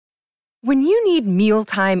When you need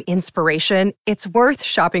mealtime inspiration, it's worth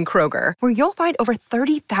shopping Kroger, where you'll find over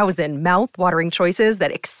 30,000 mouth-watering choices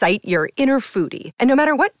that excite your inner foodie. And no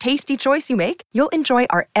matter what tasty choice you make, you'll enjoy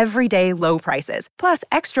our everyday low prices, plus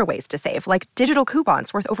extra ways to save, like digital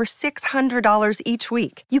coupons worth over $600 each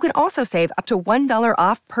week. You can also save up to $1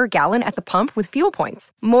 off per gallon at the pump with fuel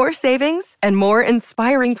points. More savings and more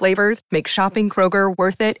inspiring flavors make shopping Kroger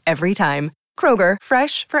worth it every time. Kroger,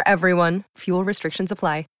 fresh for everyone. Fuel restrictions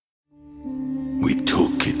apply. We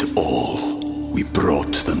took it all. We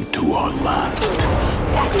brought them to our land.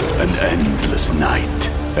 An endless night,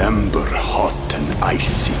 ember hot and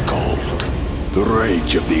icy cold. The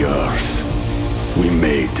rage of the earth. We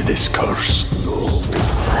made this curse.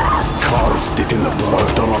 Carved it in the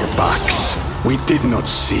blood on our backs. We did not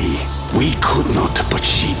see. We could not, but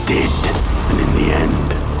she did. And in the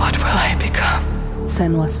end... What will I become?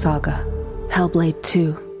 Senua's Saga. Hellblade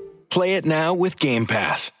 2. Play it now with Game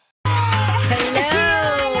Pass.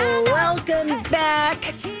 Hello, welcome back.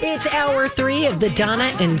 It's hour 3 of the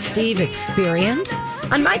Donna and Steve Experience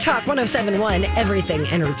on My Talk 107.1, Everything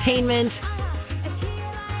Entertainment.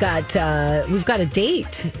 We've got a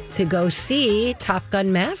date to go see Top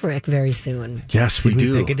Gun Maverick very soon. Yes, we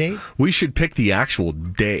do. Pick a date? We should pick the actual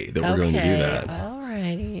day that we're going to do that. All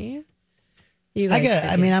righty.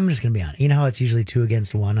 I'm just going to be honest. You know how it's usually 2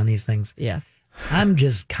 against 1 on these things? Yeah. I'm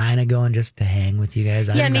just kind of going just to hang with you guys.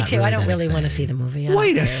 Yeah, me too. I don't really want to see the movie.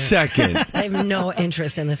 Wait a second. I have no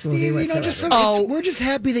interest in this movie whatsoever. We're just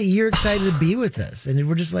happy that you're excited to be with us. And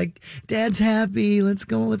we're just like, Dad's happy. Let's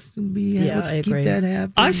go. Let's keep Dad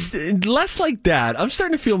happy. Less like that. I'm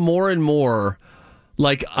starting to feel more and more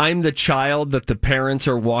like I'm the child that the parents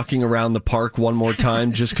are walking around the park one more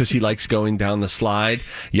time just because he likes going down the slide.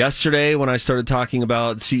 Yesterday, when I started talking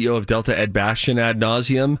about CEO of Delta, Ed Bastian, ad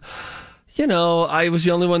nauseum, I was the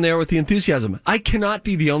only one there with the enthusiasm. I cannot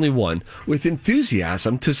be the only one with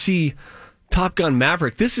enthusiasm to see Top Gun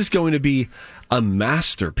Maverick. This is going to be a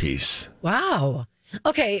masterpiece. Wow.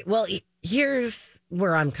 Okay, well, here's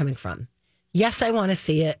where I'm coming from. Yes, I want to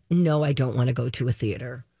see it. No, I don't want to go to a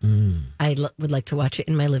theater. I would like to watch it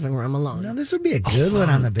in my living room alone. No, this would be a good one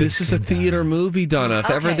on the big This is a theater movie, Donna. If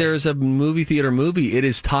ever there's a movie theater movie, it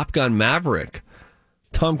is Top Gun Maverick.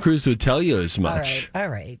 Tom Cruise would tell you as much. All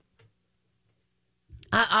right.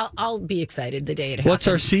 I'll be excited the day it happens. What's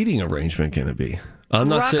our seating arrangement going to be? I'm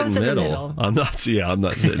not Rocco's sitting in the middle. middle. I'm not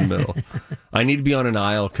sitting middle. I need to be on an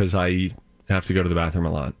aisle because I have to go to the bathroom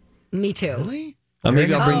a lot. Me too. Really?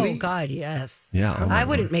 Maybe I'll bring. Oh God, yes. Yeah, I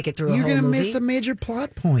wouldn't make it through. You're going to miss a major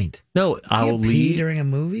plot point. No, I'll pee during a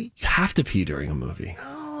movie. You have to pee during a movie.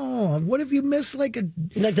 Oh, what if you miss like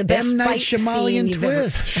the best M. Night fight Shyamalan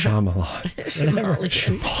twist? Shyamalan.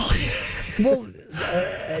 Well,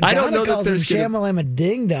 I don't know calls that him there's Shyamalan a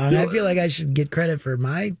ding dong. I feel like I should get credit for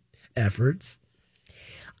my efforts.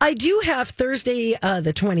 I do have Thursday,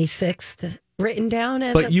 the 26th, written down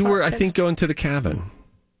as. But you were, I think, going to the cabin.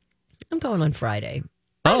 I'm going on Friday.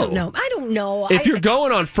 I don't know. If you're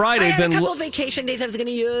going on Friday, I had then a couple of vacation days I was going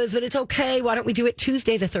to use, but it's okay. Why don't we do it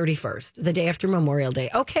Tuesday, the 31st, the day after Memorial Day?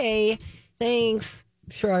 Okay, thanks.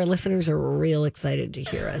 I'm sure our listeners are real excited to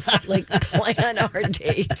hear us plan our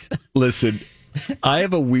date. Listen, I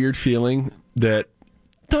have a weird feeling that,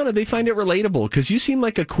 Donna, they find it relatable because you seem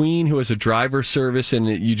like a queen who has a driver's service and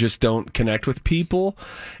you just don't connect with people.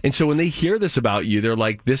 And so when they hear this about you, they're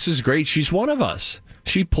like, this is great. She's one of us.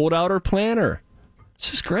 She pulled out her planner.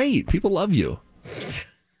 This is great. People love you.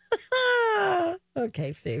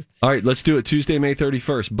 Okay, Steve. All right, let's do it. Tuesday, May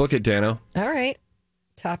 31st. Book it, Dano. All right.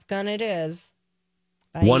 Top Gun it is.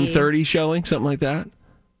 1:30 showing, something like that?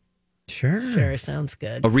 Sure, sounds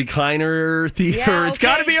good. A recliner theater. Yeah, It's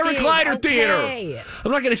got to be a Steve, recliner theater.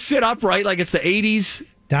 I'm not going to sit upright like it's the 80s.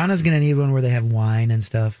 Donna's going to need one where they have wine and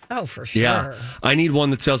stuff. Oh, for sure. Yeah. I need one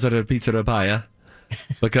that sells at a pizzeria pie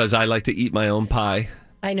because I like to eat my own pie.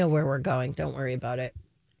 I know where we're going. Don't worry about it.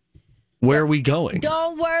 Where are we going?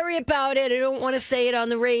 Don't worry about it. I don't want to say it on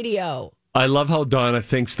the radio. I love how Donna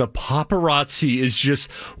thinks the paparazzi is just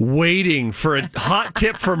waiting for a hot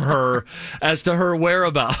tip from her as to her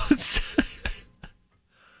whereabouts.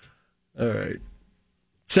 All right.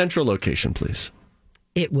 Central location, please.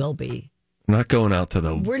 It will be. I'm not going out to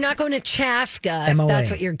the... We're not going to Chaska, if that's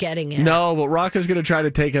what you're getting at. No, but Rocco's going to try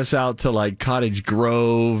to take us out to like Cottage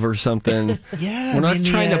Grove or something. Yeah. We're not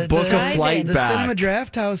trying to book a flight the back. The Cinema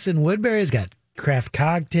Draft House in Woodbury's got craft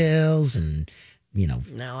cocktails and... No,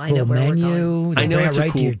 I know where menu. we're going. I know it's right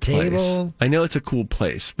a cool to your place. table. I know it's a cool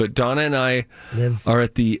place, but Donna and I are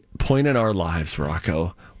at the point in our lives,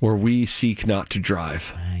 Rocco, where we seek not to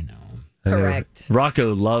drive. I know. Correct.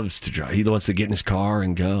 Rocco loves to drive. He wants to get in his car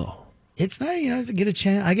and go. It's nice, to get a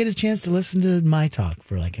chance. I get a chance to listen to my talk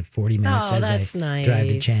for like 40 minutes as I drive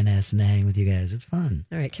to Chanhassen and hang with you guys. It's fun.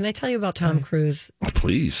 All right. Can I tell you about Tom Cruise?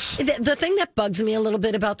 Please. The thing that bugs me a little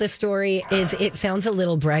bit about this story is it sounds a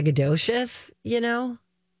little braggadocious,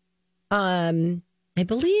 I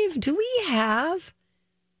believe, do we have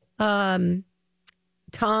Tom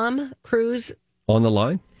Cruise on the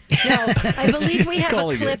line? No, I believe we have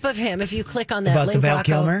a clip of him. If you click on that about link, the Val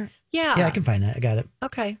Rocco. Kilmer. Yeah, I can find that. I got it.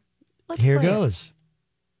 Okay, here goes.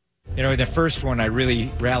 The first one, I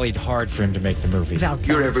really rallied hard for him to make the movie. Val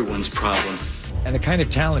Kilmer. You're everyone's problem. And the kind of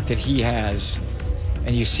talent that he has,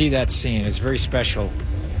 and you see that scene, it's very special.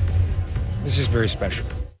 This is very special.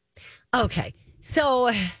 Okay,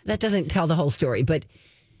 so that doesn't tell the whole story, but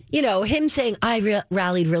him saying I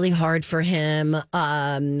rallied really hard for him.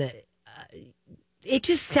 It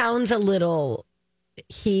just sounds a little.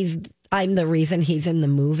 I'm the reason he's in the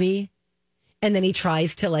movie, and then he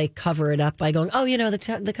tries to cover it up by going, "Oh,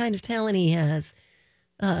 the kind of talent he has,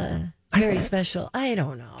 very special." I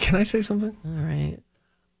don't know. Can I say something? All right.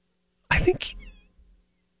 I think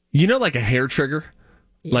like a hair trigger,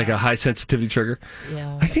 like a high sensitivity trigger.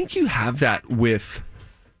 Yeah. I think you have that with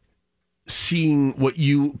seeing what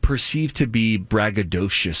you perceive to be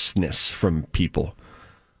braggadociousness from people.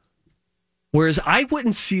 Whereas I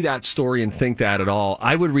wouldn't see that story and think that at all.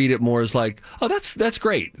 I would read it more as like, oh, that's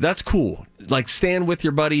great. That's cool. Like, stand with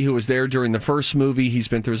your buddy who was there during the first movie. He's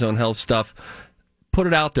been through his own health stuff. Put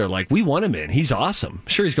it out there. Like, we want him in. He's awesome.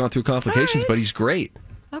 Sure, he's gone through complications, but he's great.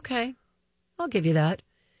 Okay. I'll give you that.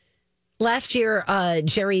 Last year,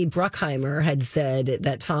 Jerry Bruckheimer had said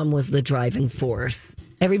that Tom was the driving force.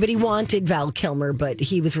 Everybody wanted Val Kilmer, but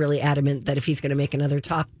he was really adamant that if he's going to make another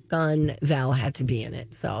Top Gun, Val had to be in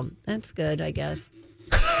it. So that's good, I guess.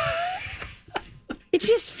 It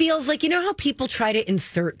just feels like, how people try to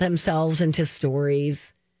insert themselves into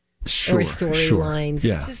stories or storylines?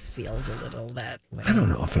 Yeah. It just feels a little that way. I don't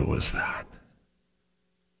know if it was that.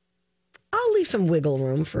 I'll leave some wiggle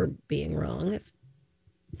room for being wrong if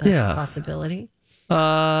that's a possibility.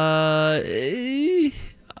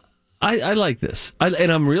 I like this.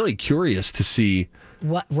 And I'm really curious to see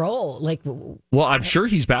what role. Well, I'm sure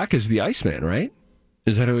he's back as the Iceman, right?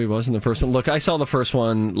 Is that who he was in the first one? Look, I saw the first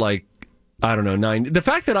one, I don't know, 9. The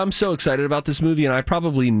fact that I'm so excited about this movie and I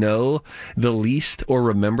probably know the least or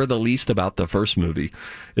remember the least about the first movie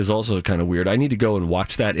is also kind of weird. I need to go and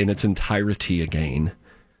watch that in its entirety again.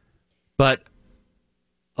 But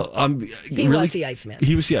he was the Iceman.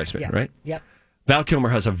 He was the Iceman, right? Yep. Val Kilmer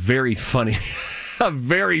has a very funny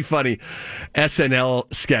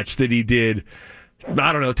SNL sketch that he did,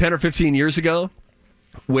 I don't know, 10 or 15 years ago,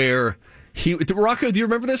 where Rocco, do you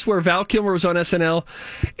remember this? Where Val Kilmer was on SNL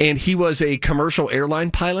and he was a commercial airline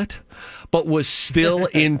pilot, but was still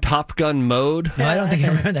in Top Gun mode. No, I don't think I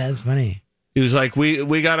remember that. It's funny. He was like,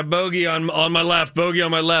 we got a bogey on my left, bogey on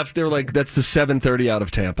my left. They were like, that's the 7:30 out of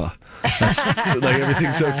Tampa.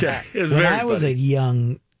 Everything's okay. It was when very I was funny. a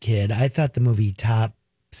young kid, I thought the movie Top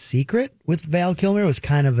Secret with Val Kilmer was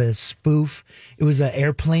kind of a spoof. It was an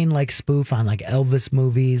airplane-like spoof on Elvis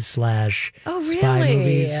movies / spy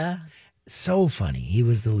movies. So funny. He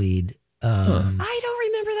was the lead. I don't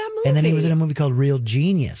remember that movie. And then he was in a movie called Real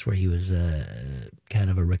Genius, where he was kind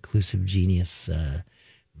of a reclusive genius.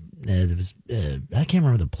 There was I can't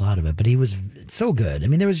remember the plot of it, but he was so good. I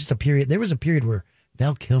mean, there was a period where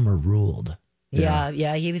Val Kilmer ruled. Yeah,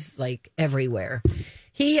 he was everywhere.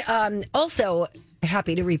 He also,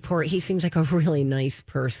 happy to report, he seems like a really nice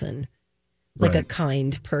person, a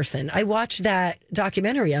kind person. I watched that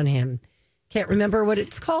documentary on him. Can't remember what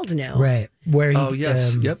it's called now. Right. Where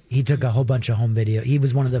he took a whole bunch of home video. He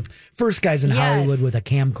was one of the first guys in Hollywood with a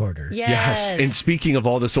camcorder. Yes. And speaking of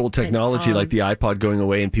all this old technology, like the iPod going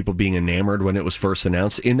away and people being enamored when it was first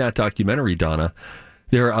announced, in that documentary, Donna,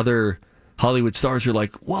 there are other Hollywood stars who are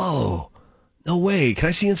like, whoa, no way. Can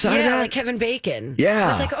I see inside of that? Yeah, like Kevin Bacon. Yeah. I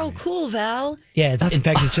was like, oh, cool, Val. Yeah, in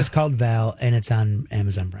fact, it's just called Val, and it's on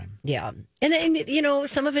Amazon Prime. Yeah. And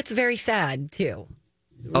some of it's very sad, too.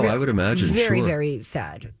 Oh, I would imagine. Very, very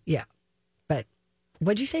sad. Yeah. But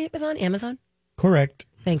what'd you say it was on Amazon? Correct.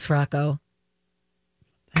 Thanks, Rocco.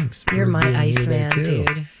 Thanks. You're my Iceman,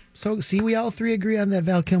 dude. So, see, we all three agree on that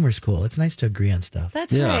Val Kilmer's cool. It's nice to agree on stuff.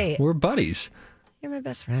 That's right. We're buddies. You're my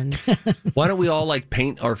best friend. Why don't we all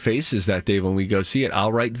paint our faces that day when we go see it?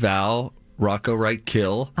 I'll write Val, Rocco write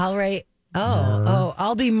Kill. I'll write.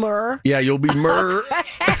 I'll be Murr. Yeah, you'll be Murr.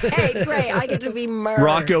 Hey, great. I get to be Murr.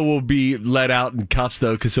 Rocco will be let out in cuffs,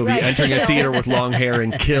 though, because he'll be entering a theater with long hair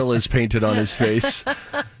and Kill is painted on his face.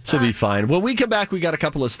 So he'll be fine. When we come back, we got a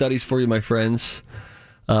couple of studies for you, my friends.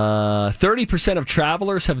 30% of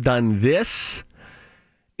travelers have done this.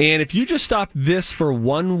 And if you just stop this for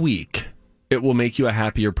 1 week, it will make you a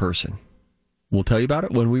happier person. We'll tell you about it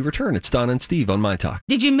when we return. It's Donna and Steve on My Talk.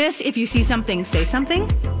 Did you miss If You See Something, Say Something?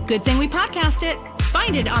 Good thing we podcast it.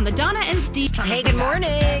 Find it on the Donna and Steve. Hey, good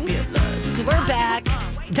morning. We're back.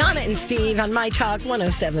 Donna and Steve on My Talk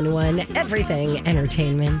 107.1, Everything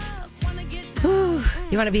Entertainment. Whew.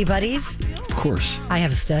 You want to be buddies? Of course. I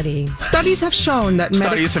have a study. Studies have shown that the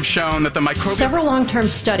microbial... Several long-term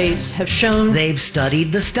studies have shown... They've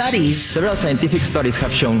studied the studies. Several scientific studies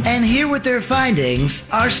have shown... And here with their findings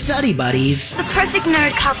are study buddies. The perfect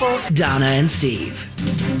nerd couple. Donna and Steve.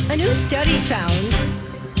 A new study found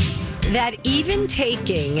that even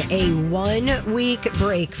taking a 1 week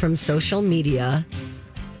break from social media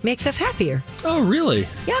makes us happier. Oh, really?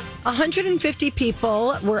 Yep. 150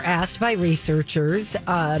 people were asked by researchers,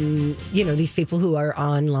 these people who are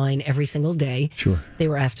online every single day. Sure. They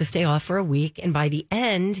were asked to stay off for a week. And by the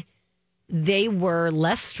end, they were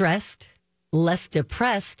less stressed, less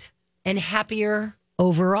depressed, and happier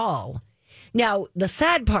overall. Now, the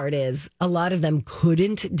sad part is a lot of them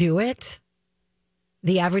couldn't do it.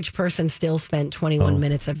 The average person still spent 21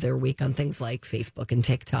 minutes of their week on things like Facebook and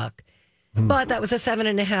TikTok. But that was it was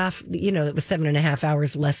 7.5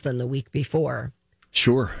 hours less than the week before.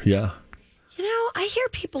 Sure, yeah. I hear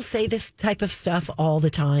people say this type of stuff all the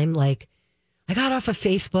time. Like, I got off of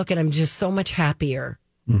Facebook and I'm just so much happier.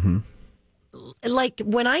 Mm-hmm. Like,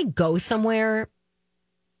 when I go somewhere,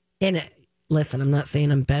 and listen, I'm not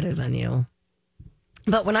saying I'm better than you,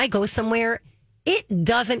 but when I go somewhere, it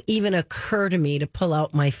doesn't even occur to me to pull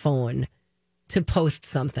out my phone to post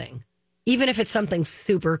something. Even if it's something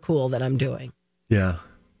super cool that I'm doing. Yeah.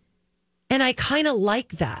 And I kind of like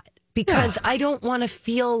that because I don't want to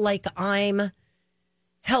feel like I'm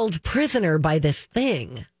held prisoner by this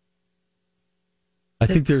thing. I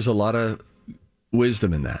think there's a lot of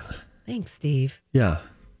wisdom in that. Thanks, Steve. Yeah.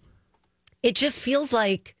 It just feels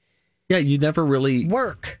like... Yeah, you never really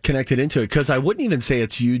work connected into it because I wouldn't even say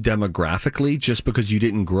it's you demographically just because you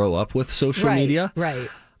didn't grow up with social media. Right.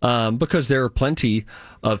 Because there are plenty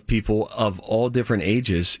of people of all different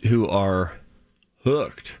ages who are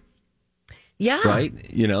hooked. Yeah. Right?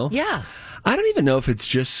 Yeah. I don't even know if it's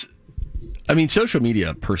just, social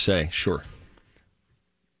media per se, sure.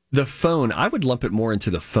 The phone, I would lump it more into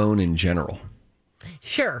the phone in general.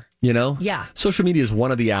 Sure. Yeah. Social media is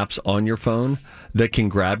one of the apps on your phone that can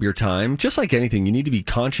grab your time. Just like anything, you need to be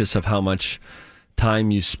conscious of how much time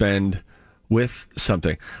you spend with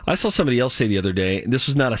something. I saw somebody else say the other day, this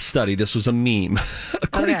was not a study, this was a meme,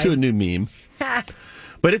 according to a new meme.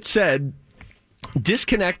 But it said,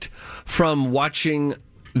 disconnect from watching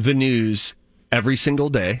the news every single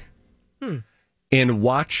day and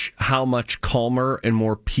watch how much calmer and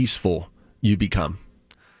more peaceful you become.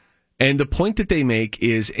 And the point that they make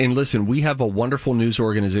is, and listen, we have a wonderful news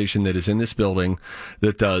organization that is in this building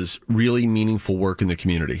that does really meaningful work in the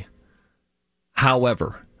community.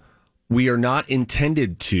 However, we are not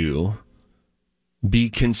intended to be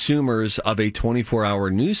consumers of a 24-hour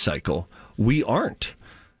news cycle. We aren't.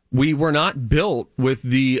 We were not built with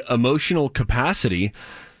the emotional capacity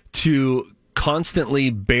to constantly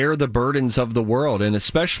bear the burdens of the world. And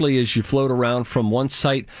especially as you float around from one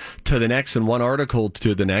site to the next and one article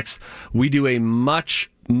to the next, we do a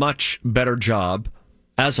much, much better job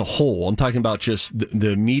as a whole. I'm talking about just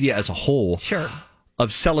the media as a whole. Sure.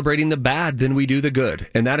 Of celebrating the bad than we do the good.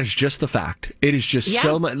 And that is just the fact. It is just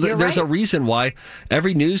so much. There's a reason why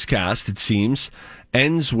every newscast, it seems,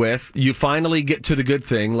 ends with, you finally get to the good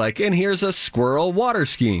thing, like, and here's a squirrel water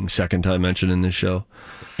skiing, second time mentioned in this show.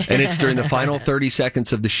 And it's during the final 30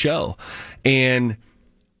 seconds of the show. And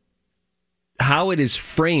how it is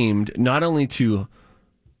framed, not only to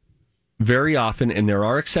very often, and there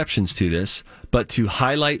are exceptions to this, but to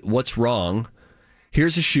highlight what's wrong.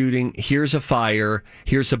 Here's a shooting, here's a fire,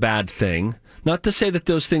 here's a bad thing. Not to say that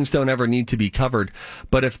those things don't ever need to be covered,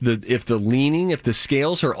 but if the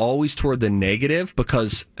scales are always toward the negative,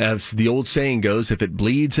 because as the old saying goes, if it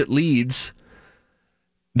bleeds, it leads,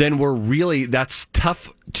 then that's tough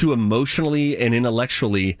to emotionally and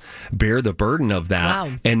intellectually bear the burden of that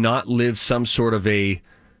and not live some sort of a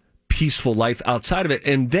peaceful life outside of it.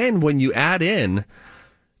 And then when you add in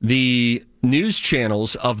the news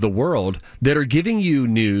channels of the world that are giving you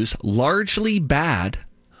news largely bad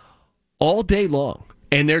all day long,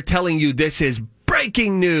 and they're telling you this is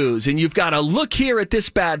breaking news and you've got to look here at this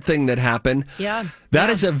bad thing that happened. That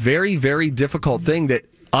is a very, very difficult thing that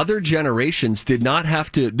other generations did not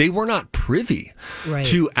have to, they were not privy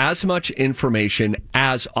to as much information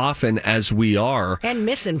as often as we are. And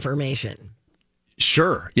misinformation.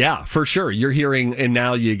 Sure. Yeah, for sure. You're hearing, and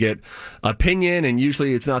now you get opinion, and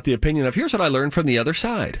usually it's not the opinion of, here's what I learned from the other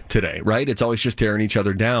side today, right? It's always just tearing each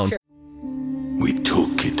other down. Sure. We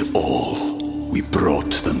took it all. We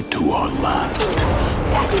brought them to our land.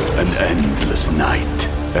 An endless night,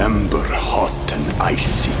 ember hot and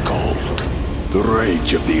icy cold. The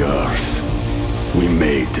rage of the earth. We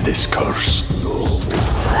made this curse.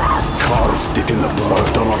 Carved it in the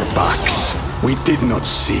blood on our backs. We did not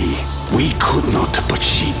see. We could not, but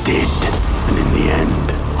she did. And in the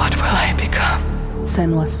end, What will I become?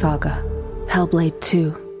 Senua's Saga. Hellblade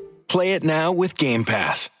 2. Play it now with Game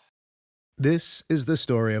Pass. This is the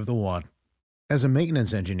story of the one. As a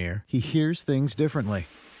maintenance engineer, he hears things differently.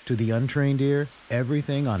 To the untrained ear,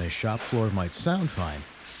 everything on his shop floor might sound fine,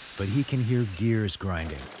 but he can hear gears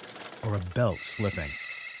grinding or a belt slipping.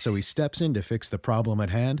 So he steps in to fix the problem at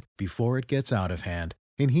hand before it gets out of hand.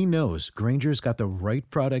 And he knows Grainger's got the right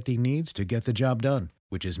product he needs to get the job done,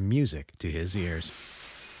 which is music to his ears.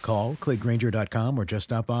 Call, click Grainger.com, or just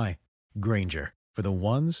stop by. Grainger, for the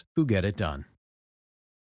ones who get it done.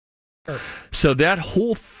 So that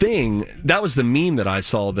whole thing, that was the meme that I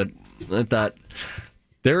saw, that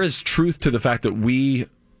there is truth to the fact that we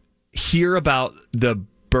hear about the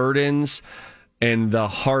burdens and the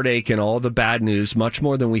heartache and all the bad news much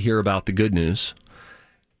more than we hear about the good news.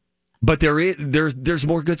 But there's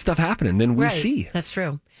more good stuff happening than we see. That's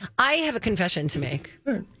true. I have a confession to make.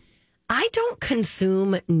 I don't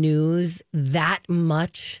consume news that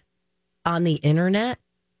much on the internet.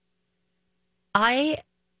 I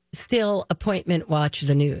still appointment watch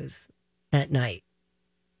the news at night.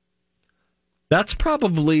 That's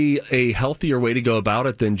probably a healthier way to go about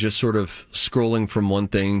it than just sort of scrolling from one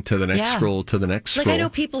thing to the next scroll to the next scroll. Like, I know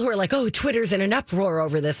people who are like, oh, Twitter's in an uproar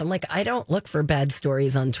over this. I'm like, I don't look for bad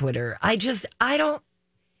stories on Twitter. I don't,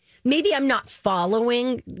 maybe I'm not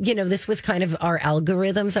following, this was kind of our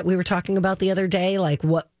algorithms that we were talking about the other day. Like,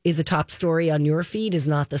 what is a top story on your feed is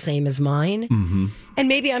not the same as mine. Mm-hmm. And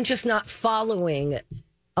maybe I'm just not following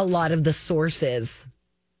a lot of the sources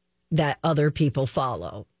that other people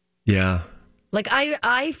follow. Yeah. Like,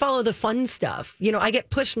 I follow the fun stuff. I get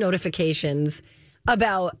push notifications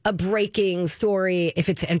about a breaking story if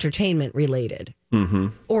it's entertainment related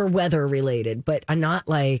or weather related. But I'm not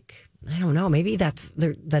like, I don't know, maybe that's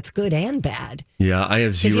good and bad. Yeah, I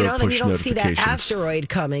have zero push then you don't notifications. see that asteroid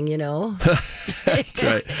coming, That's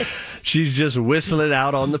right. She's just whistling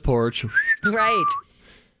out on the porch. Right.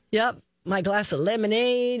 Yep. My glass of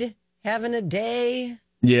lemonade, having a day.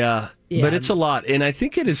 Yeah, but it's a lot, and I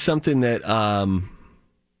think it is something that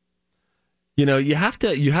you have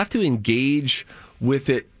to engage with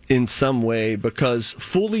it in some way, because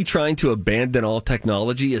fully trying to abandon all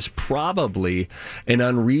technology is probably an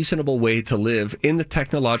unreasonable way to live in the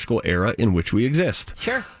technological era in which we exist.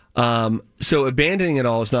 Sure. So abandoning it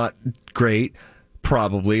all is not great,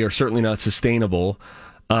 probably, or certainly not sustainable.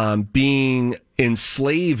 Being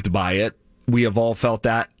enslaved by it, we have all felt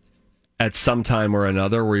that at some time or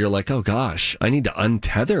another, where you're like, oh gosh, I need to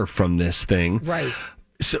untether from this thing. Right.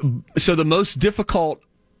 So the most difficult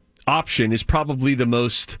option is probably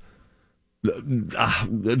the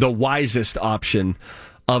wisest option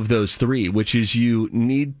of those three, which is you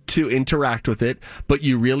need to interact with it, but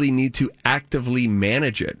you really need to actively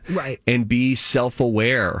manage it. Right. And be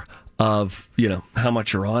self-aware of, how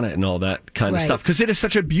much you're on it and all that kind of stuff. Because it is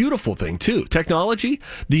such a beautiful thing, too. Technology,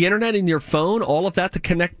 the internet in your phone, all of that,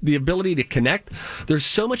 the ability to connect, there's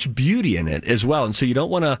so much beauty in it as well. And so you don't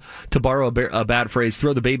want to borrow a bad phrase,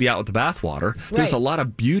 throw the baby out with the bathwater. There's a lot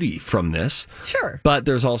of beauty from this. Sure. But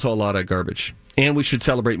there's also a lot of garbage. And we should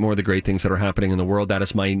celebrate more of the great things that are happening in the world. That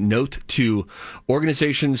is my note to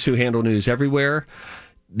organizations who handle news everywhere.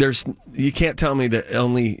 You can't tell me that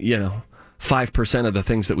only, 5% of the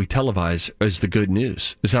things that we televise is the good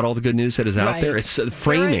news. Is that all the good news that is out there? It's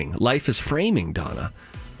framing. Right. Life is framing, Donna.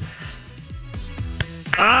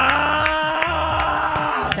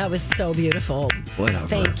 That was so beautiful. Whatever.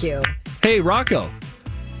 Thank you. Hey, Rocco.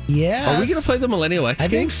 Yeah. Are we going to play the Millennial X I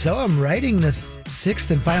game? think so. I'm writing the sixth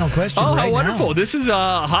and final question right now. how wonderful. This is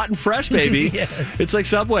hot and fresh, baby. Yes. It's like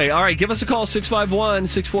Subway. All right, give us a call,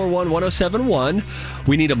 651-641-1071.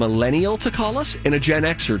 We need a millennial to call us and a Gen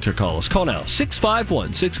Xer to call us. Call now,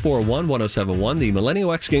 651-641-1071. The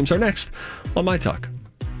Millennial X games are next on My Talk.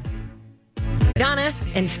 Donna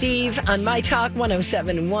and Steve on My Talk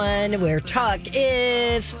 107.1, where talk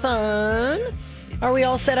is fun. Are we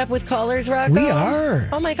all set up with callers, Rocco? We are.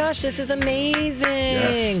 Oh my gosh, this is amazing.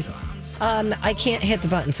 Yes. I can't hit the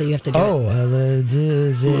button, so you have to do it.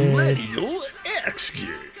 Millennial X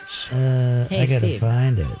games. I gotta Steve.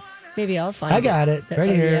 find it. Maybe I'll find it. I got it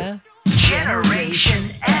right here. Yeah?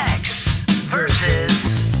 Generation X.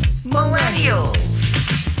 versus millennials.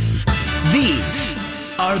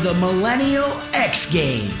 These are the Millennial X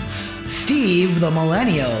Games. Steve, the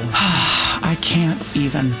millennial, I can't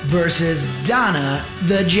even. versus Donna,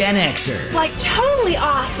 the Gen Xer. Like, totally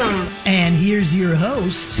awesome. And here's your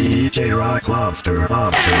host, DJ Rock Lobster. That's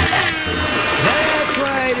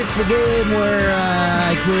right. It's the game where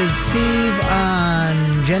I quiz Steve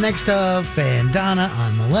on Gen X stuff and Donna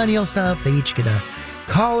on millennial stuff. They each get a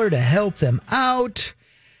caller to help them out.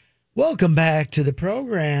 Welcome back to the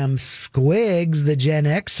program, Squigs, the Gen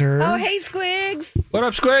Xer. Oh, hey, Squigs. What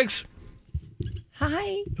up, Squigs?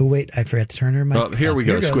 Hi. Oh, wait, I forgot to turn her mic. Oh, here we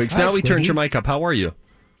go, Squigs. Hi, Now we turned Squiggy. your mic up. How are you?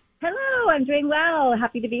 Hello, I'm doing well.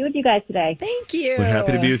 Happy to be with you guys today. Thank you. We're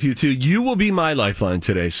happy to be with you, too. You will be my lifeline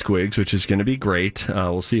today, Squigs, which is going to be great.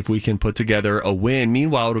 We'll see if we can put together a win.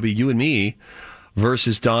 Meanwhile, it'll be you and me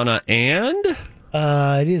versus Donna and...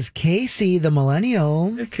 It is Casey, the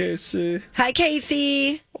millennial. Hey, Casey. Hi,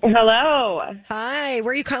 Casey. Hello. Hi.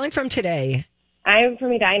 Where are you calling from today? I'm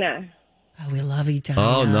from Edina. Oh, we love Edina.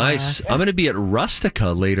 Oh, nice. I'm going to be at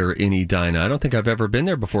Rustica later in Edina. I don't think I've ever been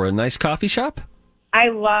there before. A nice coffee shop? I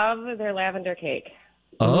love their lavender cake.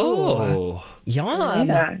 Oh. Yum.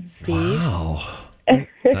 Yeah. Steve. Wow. You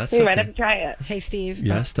That's might okay. have to try it. Hey, Steve.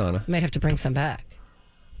 Yes, Donna. Might have to bring some back.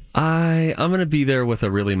 I'm going to be there with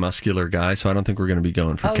a really muscular guy, so I don't think we're going to be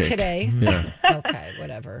going for cake. Today? Yeah. Okay,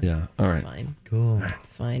 whatever. Yeah. All right. It's fine. Cool.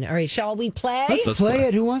 It's fine. All right, shall we play? Let's play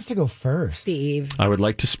it. Who wants to go first? Steve. I would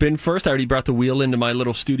like to spin first. I already brought the wheel into my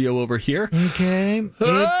little studio over here. Okay. It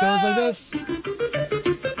goes like this.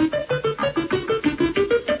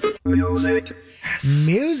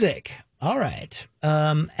 Music. All right.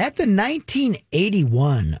 At the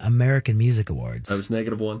 1981 American Music Awards, I was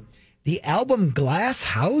 -1. the album Glass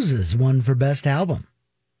Houses won for Best Album.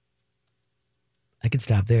 I could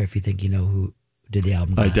stop there if you think you know who did the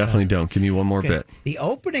album. I Glass definitely Houses. don't. Give me one more Okay. bit. The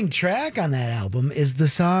opening track on that album is the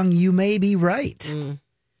song You May Be Right.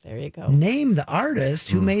 There you go. Name the artist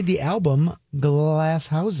who made the album Glass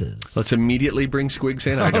Houses. Let's immediately bring Squigs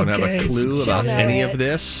in. I don't have Okay. a clue about any of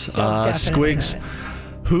this. Squigs,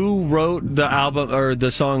 who wrote the album or the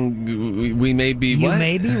song We May Be You What?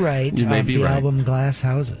 May Be Right You May off Be the Right. album Glass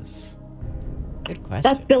Houses. Good question.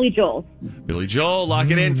 That's Billy Joel. Billy Joel, lock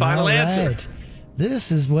it in. Final All answer. right.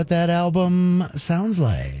 This is what that album sounds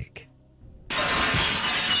like.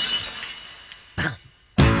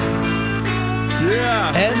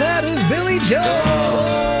 Yeah. And that is Billy Joel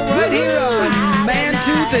right here on Man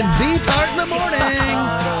Tooth and Beef Heart in the morning.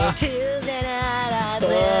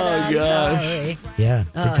 Oh, gosh. Yeah,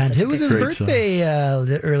 Oh, good times. such a It was good his Great song.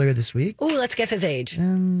 birthday earlier this week. Ooh, let's guess his age.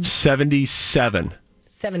 77.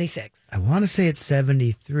 76. I want to say it's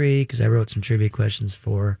 73 because I wrote some trivia questions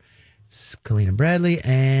for Colleen Bradley,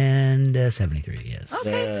 and 73, yes.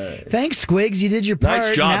 Okay. Thanks, Squigs. You did your part.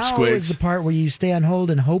 Nice job, now Squigs. is the part where you stay on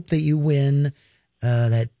hold and hope that you win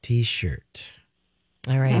that T-shirt.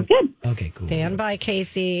 All right. Good. Okay, cool. Stand by,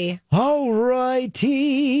 Casey. All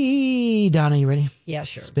righty. Donna, you ready? Yeah,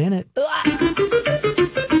 sure. Spin it.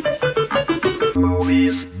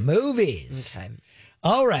 Movies. Okay.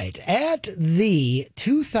 All right. At the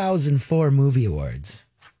 2004 Movie Awards,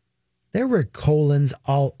 there were colons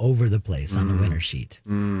all over the place on the winner sheet.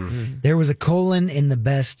 There was a colon in the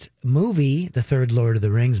best movie, the third Lord of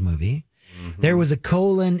the Rings movie. There was a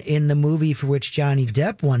colon in the movie for which Johnny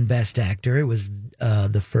Depp won Best Actor. It was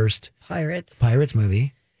the first Pirates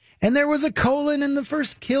movie. And there was a colon in the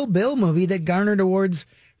first Kill Bill movie that garnered awards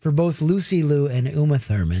for both Lucy Liu and Uma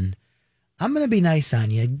Thurman. I'm going to be nice on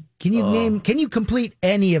you. Can you complete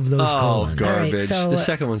any of those colons? Garbage. All right, so, the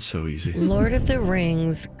second one's so easy. Lord of the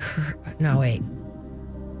Rings. No, wait.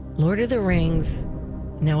 Lord of the Rings.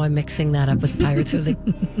 Now I'm mixing that up with Pirates of the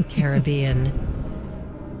Caribbean.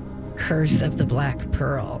 Curse of the Black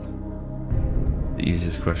Pearl. The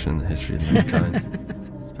easiest question in the history of mankind.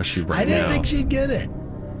 Especially right now. I didn't think she'd get it.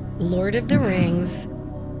 Lord of the Rings.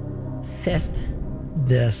 Sith.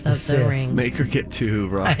 This, the of Sith. the Ring. Make her get two,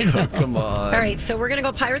 Rocco. Come on. All right, so we're going to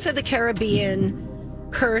go Pirates of the Caribbean,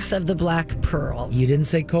 Curse of the Black Pearl. You didn't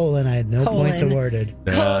say colon. I had no points awarded.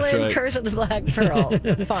 Colon, Curse of the Black Pearl.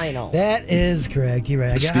 Final. That is correct. You're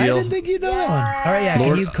right. I Steal. didn't think you'd know that one. All right, yeah.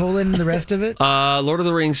 Lord- Can you colon the rest of it? Lord of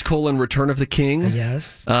the Rings, Return of the King.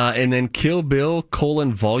 Yes. And then Kill Bill,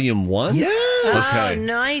 Volume 1. Yes. Oh, Okay.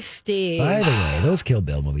 nice, Steve. By the way, those Kill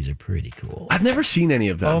Bill movies are pretty cool. I've never seen any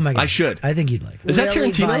of them. Oh my god. I should. I think you'd like it. Is that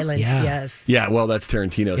Really Tarantino? violent, Yeah. yes. Yeah, well, that's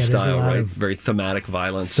Tarantino Yeah, there's a style, lot right? of Very thematic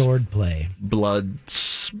violence. Sword play. Blood,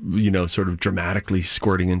 sort of dramatically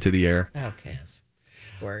squirting into the air. Okay.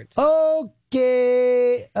 Word.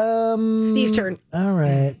 Okay. Steve's turn. All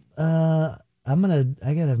right.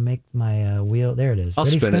 I gotta make my wheel. There it is. I'll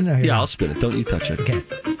Ready spin it. Or Yeah, not? I'll spin it. Don't you touch it. Okay.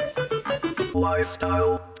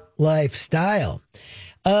 Lifestyle.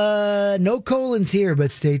 No colons here,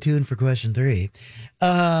 but stay tuned for question 3. In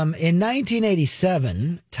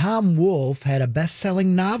 1987, Tom Wolfe had a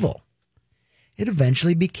best-selling novel. It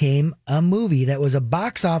eventually became a movie that was a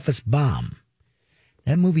box office bomb.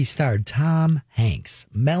 That movie starred Tom Hanks,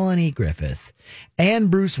 Melanie Griffith, and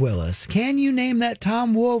Bruce Willis. Can you name that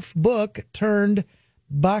Tom Wolfe book turned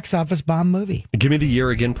box office bomb movie? Give me the year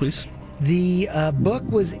again, please. The book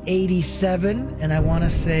was 87, and I want to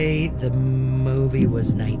say the movie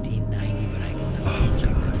was 1990, but I don't know. Oh,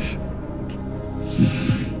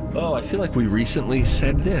 gosh. Oh, I feel like we recently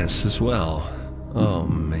said this as well. Oh,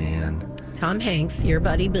 man. Tom Hanks, your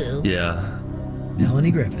buddy Boo. Yeah. Melanie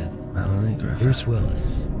Griffith. Bruce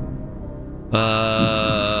Willis.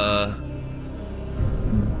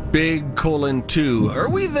 Big colon 2. Are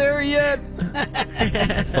we there yet?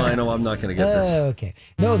 Fine, no, I'm not going to get this. Okay.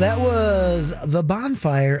 No, that was The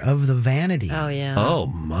Bonfire of the Vanity. Oh, yeah. Oh,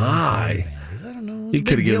 my. I don't know. You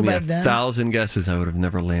could have given me 1,000 guesses. I would have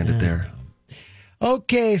never landed there.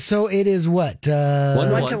 Okay, so it is what?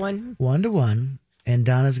 1 to 1. 1 to 1. And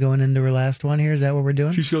Donna's going into her last one here. Is that what we're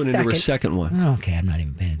doing? She's going into her second one. Okay, I'm not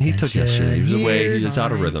even paying attention. He took yesterday. He was away. He was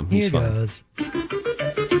out of rhythm. He's fine. Goes.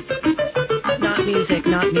 Not music,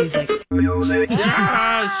 not music.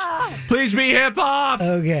 Yes! Please be hip hop.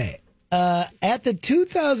 Okay. At the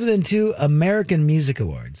 2002 American Music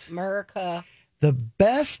Awards, America. The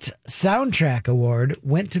Best Soundtrack Award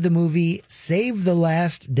went to the movie Save the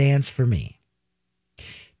Last Dance for Me.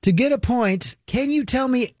 To get a point, can you tell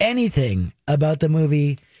me anything about the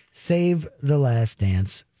movie Save the Last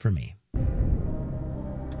Dance for Me?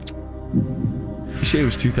 You say it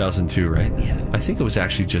was 2002, right? Yeah. I think it was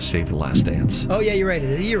actually just Save the Last Dance. Oh, yeah, you're right.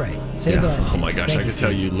 You're right. Save the Last Dance. Oh, my gosh. Thank I you, can tell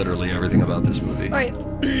Steve. you literally everything about this movie. All right.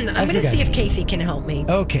 I'm going to see if Casey can help me.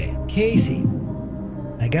 Okay, Casey.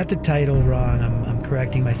 I got the title wrong. I'm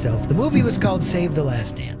correcting myself. The movie was called Save the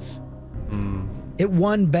Last Dance. It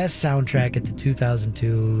won Best Soundtrack at the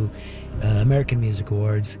 2002 American Music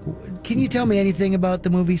Awards. Can you tell me anything about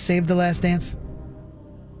the movie Save the Last Dance?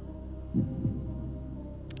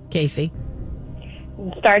 Casey.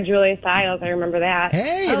 Starred Julia Stiles. I remember that.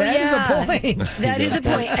 Hey, that is a point. That is a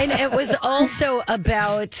point. And it was also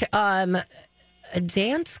about a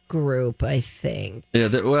dance group, I think. Yeah,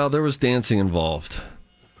 there was dancing involved.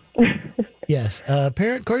 Yes.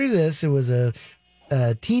 According to this, it was a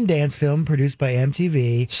teen dance film produced by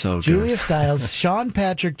MTV. So good. Julia Stiles, Sean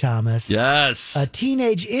Patrick Thomas. Yes. A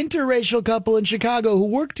teenage interracial couple in Chicago who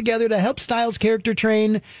worked together to help Stiles' character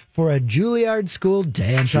train for a Juilliard School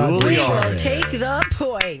dance audition. Take the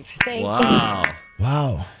point. Thank you.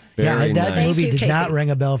 Wow. Very that nice. movie Thank you, did not Casey.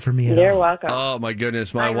 ring a bell for me at You're all. welcome. Oh, my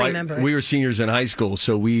goodness. My I wife, remember it. we were seniors in high school,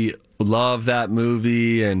 so we loved that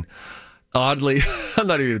movie. And oddly, I'm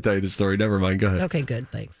not even going to tell you the story. Never mind. Go ahead. Okay, good.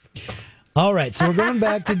 Thanks. All right, so we're going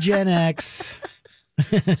back to Gen X.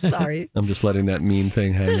 Sorry. I'm just letting that mean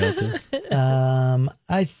thing hang out there.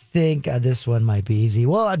 I think this one might be easy.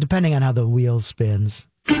 Well, depending on how the wheel spins.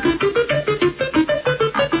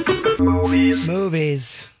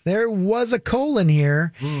 Movies. There was a colon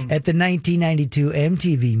here at the 1992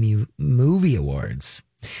 MTV Movie Awards.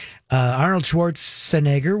 Arnold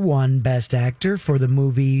Schwarzenegger won Best Actor for the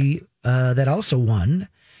movie that also won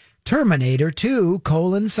Terminator 2,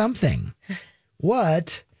 something.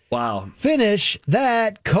 What? Wow. Finish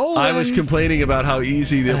that colon. I was complaining about how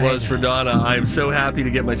easy it was for Donna. I'm so happy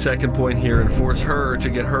to get my second point here and force her to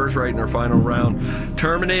get hers right in her final round.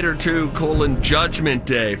 Terminator 2, Judgment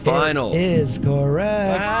Day. Final. It is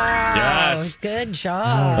correct. Wow. Yes. Good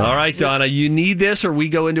job. All right, Donna, you need this or we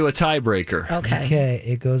go into a tiebreaker. Okay. Okay,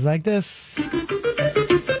 it goes like this.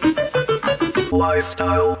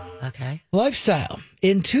 Lifestyle. Okay. Lifestyle.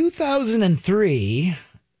 In 2003,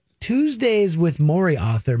 Tuesdays with Morrie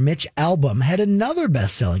author Mitch Albom had another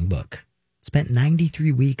best-selling book. Spent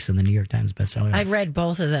 93 weeks on the New York Times bestseller. I've read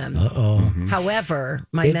both of them. Uh-oh. However,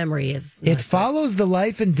 my memory is... It follows the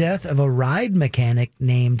life and death of a ride mechanic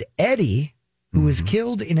named Eddie, who was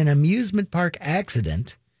killed in an amusement park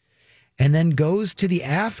accident, and then goes to the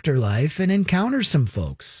afterlife and encounters some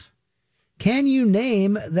folks. Can you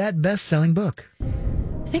name that best-selling book?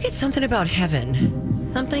 I think it's something about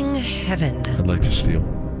heaven. Something heaven. I'd like to steal.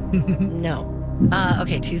 No.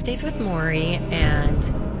 Okay, Tuesdays with Morrie,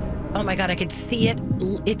 and oh my God, I could see it.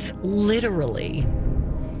 It's literally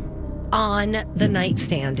on the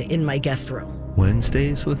nightstand in my guest room.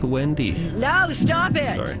 Wednesdays with Wendy. No, stop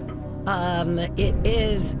it. Sorry. It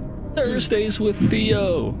is Thursdays with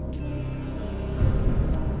Theo.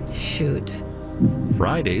 Shoot.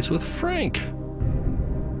 Fridays with Frank.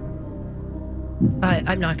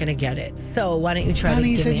 I'm not going to get it. So why don't you try Donnie, to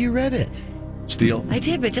you give said me... you read it. Steele. I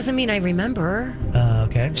did, but it doesn't mean I remember.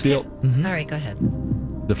 Okay. Steele. All right, go ahead.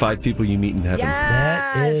 The 5 people you meet in heaven.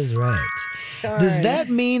 That is right. Does that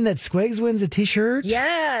mean that Squigs wins a T-shirt?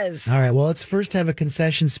 Yes. All right. Well, let's first have a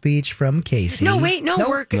concession speech from Casey. No, wait, no,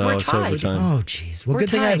 we're it's tied. overtime. Oh, jeez. Well, We're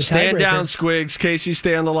good thing I have a Stand tiebreaker. down, Squigs. Casey,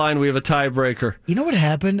 stay on the line. We have a tiebreaker. You know what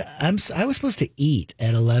happened? I was supposed to eat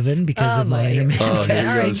at 11 because of my intermittent Oh, here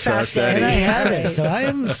fasting. goes Fast Eddie. And I haven't, so I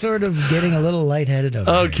am sort of getting a little lightheaded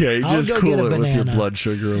over Okay, here. I'll just go cool get a it with your banana. blood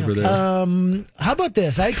sugar over there. How about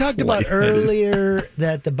this? I talked about earlier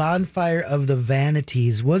that the Bonfire of the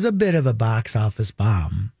Vanities was a bit of a box office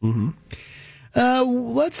bomb. Mm-hmm.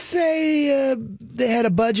 Let's say they had a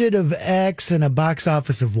budget of X and a box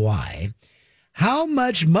office of Y. How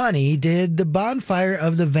much money did the Bonfire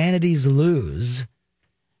of the Vanities lose?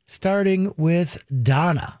 Starting with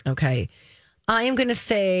Donna. Okay. I am going to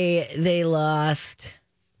say they lost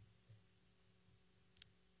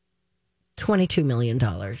 $22 million.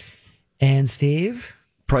 And Steve?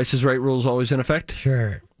 Price is Right rules always in effect?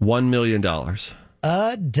 Sure. $1 million.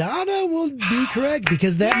 Donna will be correct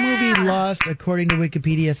because that movie lost, according to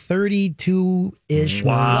Wikipedia, 32-ish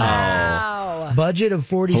million. Budget of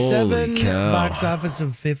 47, Holy cow. box office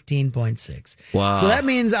of 15.6. Wow. So that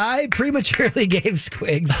means I prematurely gave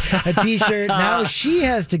Squigs a T-shirt. Now she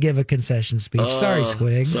has to give a concession speech. Sorry,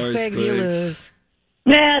 Squigs. Squigs, you lose.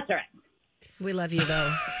 That's all right. We love you,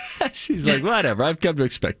 though. She's like, whatever. I've come to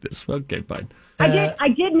expect this. Okay, fine.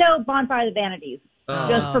 I did know Bonfire of the Vanities.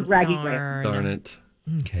 Just for bragging rights. Darn it.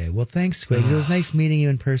 Okay, well, thanks, Squigs. It was nice meeting you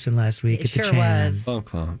in person last week It at the sure Chan. was. Clomp,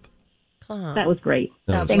 clomp. That was great.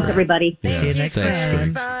 That was Thanks, nice. everybody. See you next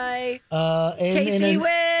time. Bye. In Casey an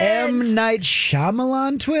wins. M. Night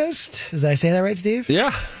Shyamalan twist. Did I say that right, Steve?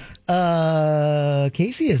 Yeah.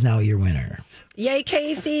 Casey is now your winner. Yay,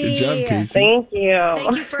 Casey. Good job, Casey. Thank you.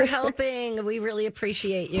 Thank you for helping. We really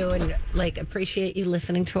appreciate you and appreciate you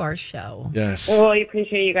listening to our show. Yes. Well, we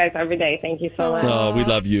appreciate you guys every day. Thank you so much. Oh, we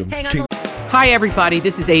love you. Hang on. Hi, everybody.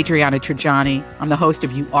 This is Adriana Trajani. I'm the host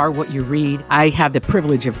of You Are What You Read. I have the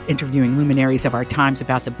privilege of interviewing luminaries of our times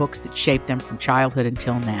about the books that shaped them from childhood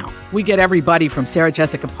until now. We get everybody from Sarah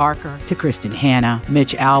Jessica Parker to Kristen Hanna,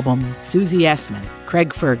 Mitch Albom, Susie Essman,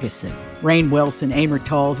 Craig Ferguson, Rainn Wilson, Amor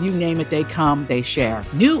Tolls, you name it, they come, they share.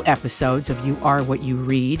 New episodes of You Are What You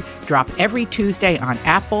Read drop every Tuesday on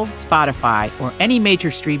Apple, Spotify, or any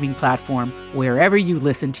major streaming platform wherever you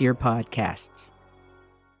listen to your podcasts.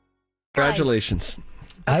 Congratulations.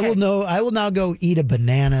 I will now go eat a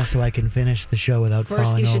banana so I can finish the show without falling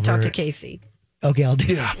over. First, you should talk to Casey. Okay, I'll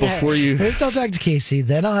do that. Before you... First, I'll talk to Casey.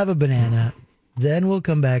 Then I'll have a banana. Then we'll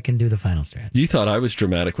come back and do the final stretch. You thought I was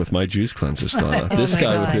dramatic with my juice cleanses, Donna. This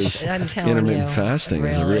guy with his I'm telling intermittent you, fasting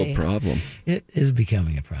is a really. real problem. It is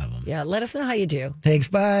becoming a problem. Yeah, let us know how you do. Thanks,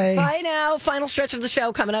 bye. Bye now. Final stretch of the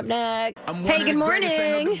show coming up next. Hey, good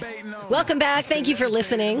morning. Welcome back. Thank you for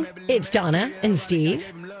listening. It's Donna and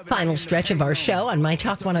Steve. Final stretch of our show on My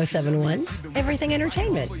Talk 1071. Everything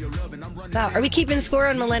Entertainment. Wow. Are we keeping score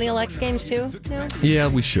on Millennial X Games too? No? Yeah,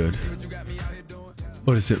 we should.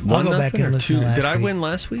 What is it? I'll go back and listen to last Did I week. win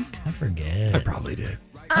last week? I forget. I probably did.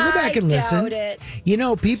 I'll go back and listen. Doubt it. You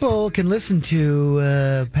know, people can listen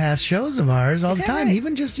to past shows of ours all the time, right?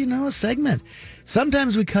 even just, a segment.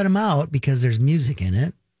 Sometimes we cut them out because there's music in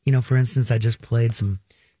it. For instance, I just played some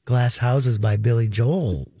Glass Houses by Billy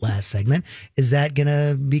Joel last segment. Is that going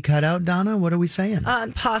to be cut out, Donna? What are we saying?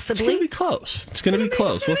 Possibly. It's going to be close. It's going to be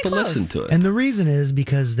close. We'll have to listen to it. And the reason is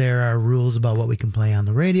because there are rules about what we can play on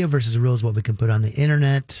the radio versus rules what we can put on the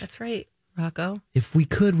internet. That's right, Rocco. If we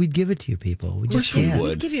could, we'd give it to you people. We just we can't. would.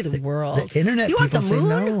 We'd give you the world. The internet You want people the say moon?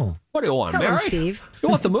 no. What do you want, Tell him, Mary? Steve. You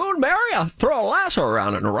want the moon, Mary? I'll throw a lasso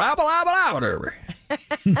around it and rabble.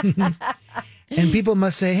 And people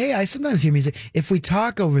must say, hey, I sometimes hear music. If we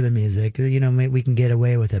talk over the music, maybe we can get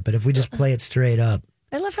away with it. But if we just play it straight up.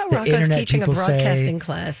 I love how The Rocco's internet teaching a people say- broadcasting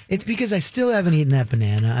class. It's because I still haven't eaten that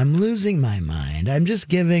banana. I'm losing my mind. I'm just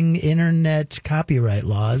giving internet copyright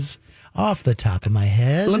laws off the top of my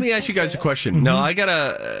head. Let me ask you guys a question. Now, I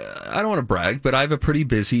don't want to brag, but I have a pretty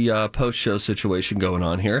busy post-show situation going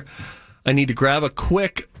on here. I need to grab a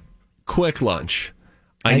quick lunch.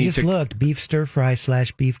 I just looked, beef stir fry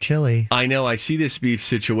 / beef chili. I know. I see this beef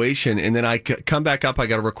situation, and then I come back up. I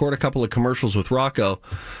got to record a couple of commercials with Rocco.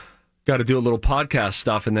 Got to do a little podcast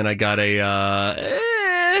stuff, and then I got a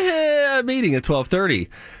meeting at 12:30.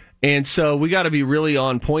 And so we got to be really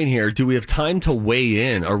on point here. Do we have time to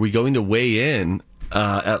weigh in? Are we going to weigh in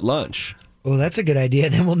at lunch? Oh, that's a good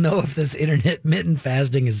idea. Then we'll know if this intermittent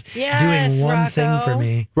fasting is Yes, doing one Rocco. thing for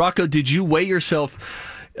me. Rocco, did you weigh yourself?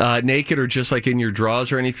 naked or just like in your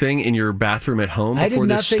drawers or anything in your bathroom at home before I did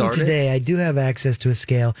this started? nothing today. I do have access to a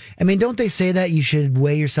scale. I mean, don't they say that you should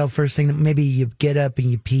weigh yourself first thing? Maybe you get up and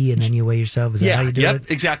you pee and then you weigh yourself. Is that how you do it?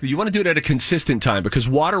 Exactly. You want to do it at a consistent time because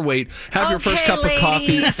water weight, have your first cup of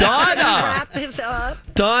coffee. Wrap this up.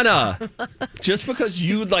 Donna, just because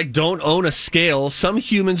you don't own a scale, some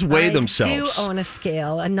humans weigh themselves. I do own a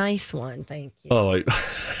scale, a nice one. Thank you. Oh,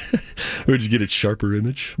 where'd you get it? Sharper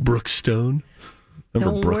Image, Brookstone.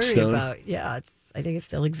 Remember Don't worry Brookstone? about. I think it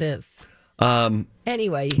still exists.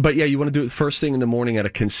 Anyway, but yeah, you want to do it first thing in the morning at a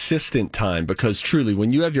consistent time because truly,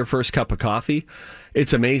 when you have your first cup of coffee,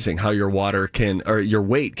 it's amazing how your your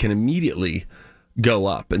weight can immedially go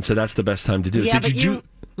up, and so that's the best time to do it. Yeah, but you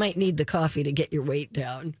might need the coffee to get your weight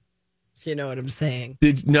down. If you know what I'm saying.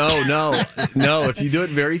 No. If you do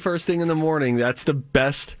it very first thing in the morning, that's the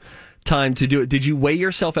best time to do it. Did you weigh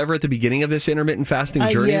yourself ever at the beginning of this intermittent fasting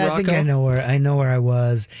journey, yeah, Rocco? I think I know where I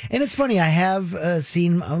was. And it's funny, I have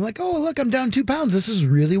seen, I'm like, oh, look, I'm down 2 pounds. This is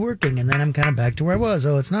really working. And then I'm kind of back to where I was.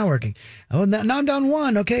 Oh, it's not working. Oh, now I'm down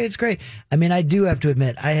 1. Okay, it's great. I mean, I do have to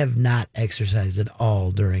admit, I have not exercised at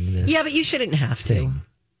all during this. Yeah, but you shouldn't have to.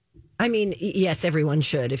 I mean, yes, everyone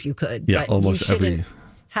should if you could. Yeah, but almost you shouldn't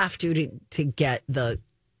have to get the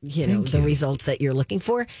the results that you're looking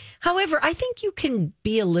for. However, I think you can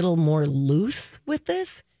be a little more loose with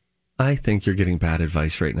this. I think you're getting bad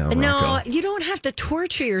advice right now, Rocco. No, you don't have to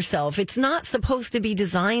torture yourself. It's not supposed to be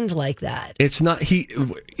designed like that. It's not.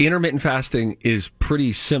 Intermittent fasting is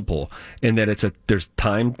pretty simple in that there's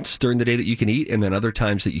times during the day that you can eat and then other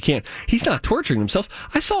times that you can't. He's not torturing himself.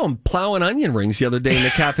 I saw him plowing onion rings the other day in the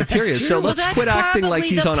cafeteria. So let's quit acting like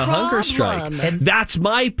he's on a hunger strike. And that's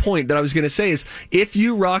my point that I was going to say is if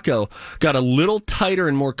you, Rocco, got a little tighter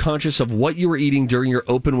and more conscious of what you were eating during your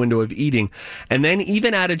open window of eating, and then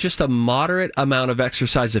even added just a moderate amount of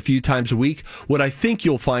exercise a few times a week, what I think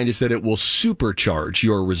you'll find is that it will supercharge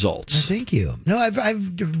your results. Thank you. No,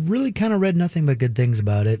 I've really kind of read nothing but good things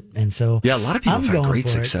about it, and so yeah, a lot of people have had great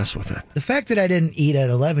success with it. The fact that I didn't eat at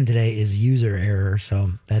 11 today is user error, so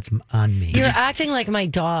that's on me. You're acting like my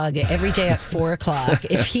dog every day at 4:00.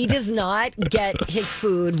 If he does not get his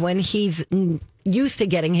food when he's used to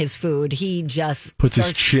getting his food, he just puts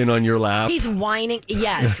his chin on your lap. He's whining.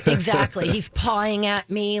 Yes, exactly. He's pawing at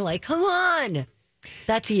me like, come on.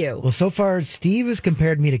 That's you. Well, so far, Steve has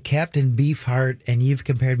compared me to Captain Beefheart, and you've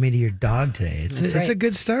compared me to your dog today. It's a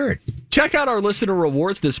good start. Check out our listener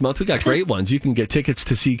rewards this month. We got great ones. You can get tickets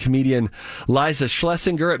to see comedian Liza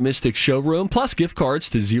Schlesinger at Mystic Showroom, plus gift cards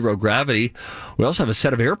to Zero Gravity. We also have a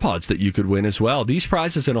set of AirPods that you could win as well. These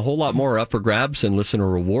prizes and a whole lot more are up for grabs and listener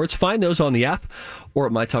rewards. Find those on the app or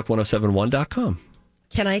at mytalk1071.com.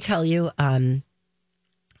 Can I tell you,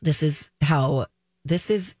 this is how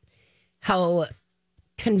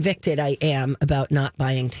convicted I am about not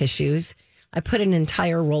buying tissues. I put an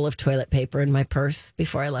entire roll of toilet paper in my purse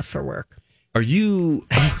before I left for work. Are you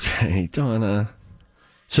okay, Donna?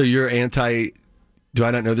 So you're anti? Do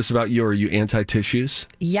I not know this about you? Or are you anti tissues?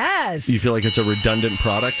 Yes. You feel like it's a redundant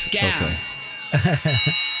product? Scam. Okay.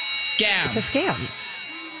 Scam. It's a scam.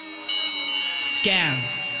 Scam.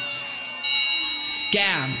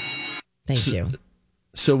 Scam. Thank you.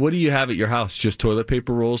 So what do you have at your house? Just toilet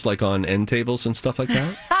paper rolls like on end tables and stuff like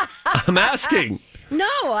that? I'm asking. No,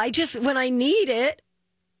 when I need it,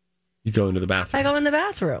 you go into the bathroom. I go in the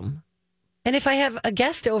bathroom. And if I have a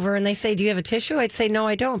guest over and they say, do you have a tissue? I'd say, no,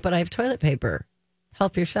 I don't, but I have toilet paper.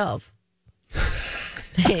 Help yourself.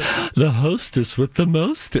 The hostess with the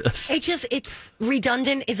mostess. It's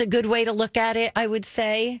redundant is a good way to look at it, I would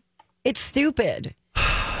say. It's stupid.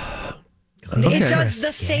 Okay. It does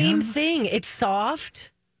the same thing. It's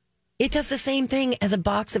soft. It does the same thing as a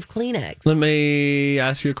box of Kleenex. Let me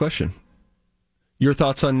ask you a question. Your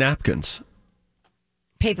thoughts on napkins?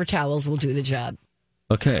 Paper towels will do the job.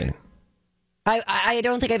 Okay. I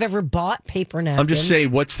don't think I've ever bought paper napkins. I'm just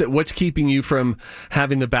saying, what's keeping you from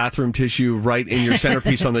having the bathroom tissue right in your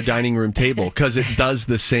centerpiece on the dining room table? Because it does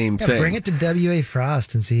the same thing. Bring it to W.A.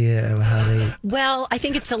 Frost and see how they... Well, I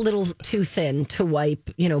think it's a little too thin to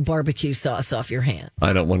wipe, barbecue sauce off your hands.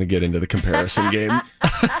 I don't want to get into the comparison game.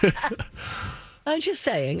 I'm just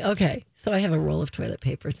saying. Okay. So I have a roll of toilet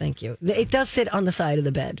paper. Thank you. It does sit on the side of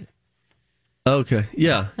the bed. Okay.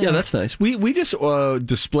 Yeah, that's nice. We just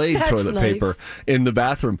displayed toilet paper in the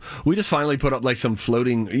bathroom. We just finally put up like some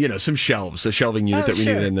floating, some shelves, a shelving unit that we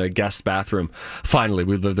needed in the guest bathroom. Finally,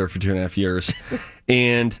 we lived there for 2.5 years.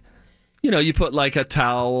 And, you put like a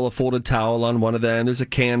folded towel on one of them. There's a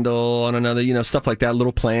candle on another, stuff like that, a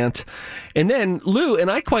little plant. And then Lou,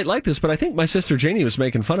 and I quite like this, but I think my sister Janie was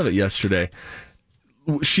making fun of it yesterday.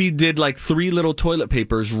 she did like 3 little toilet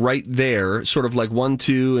papers right there, sort of like 1,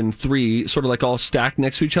 2, and 3, sort of like all stacked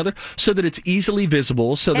next to each other, so that it's easily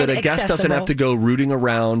visible, so that a guest doesn't have to go rooting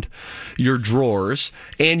around your drawers,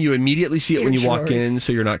 and you immediately see it when you walk in,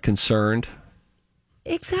 so you're not concerned.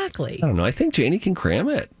 Exactly. I don't know. I think Janie can cram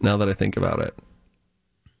it, now that I think about it.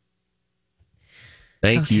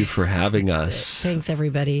 Thank you for having us. Thanks,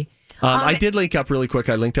 everybody. I did link up really quick.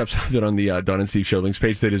 I linked up something on the Dawn and Steve Show links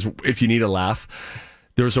page that is, if you need a laugh,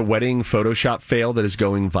 there's a wedding Photoshop fail that is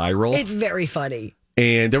going viral. It's very funny.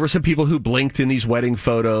 And there were some people who blinked in these wedding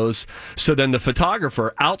photos. So then the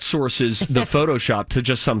photographer outsources the Photoshop to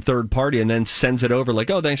just some third party and then sends it over like,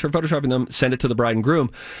 oh, thanks for Photoshopping them. Send it to the bride and groom.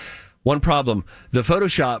 One problem, the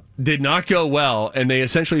Photoshop did not go well, and they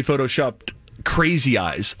essentially Photoshopped crazy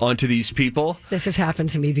eyes onto these people. This has happened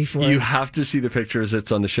to me before. You have to see the pictures.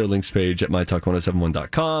 It's on the show links page at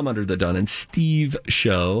mytalk1071.com under the Dawn and Steve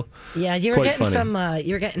Show. Yeah, you were getting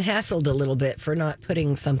you're getting hassled a little bit for not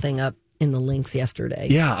putting something up in the links yesterday.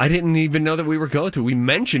 Yeah, I didn't even know that we were going to. We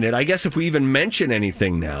mentioned it. I guess if we even mention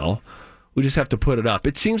anything now, we just have to put it up.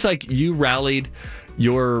 It seems like you rallied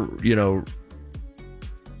your,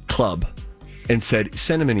 club and said,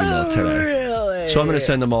 send them an email today. Really? So I'm going to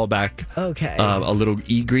send them all back a little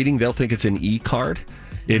e-greeting. They'll think it's an e-card.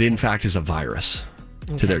 It, in fact, is a virus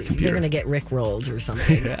to their computer. They're going to get Rick rolls or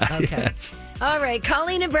something. Yeah, okay. Yes. All right.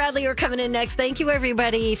 Colleen and Bradley are coming in next. Thank you,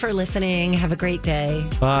 everybody, for listening. Have a great day.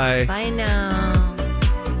 Bye. Bye now.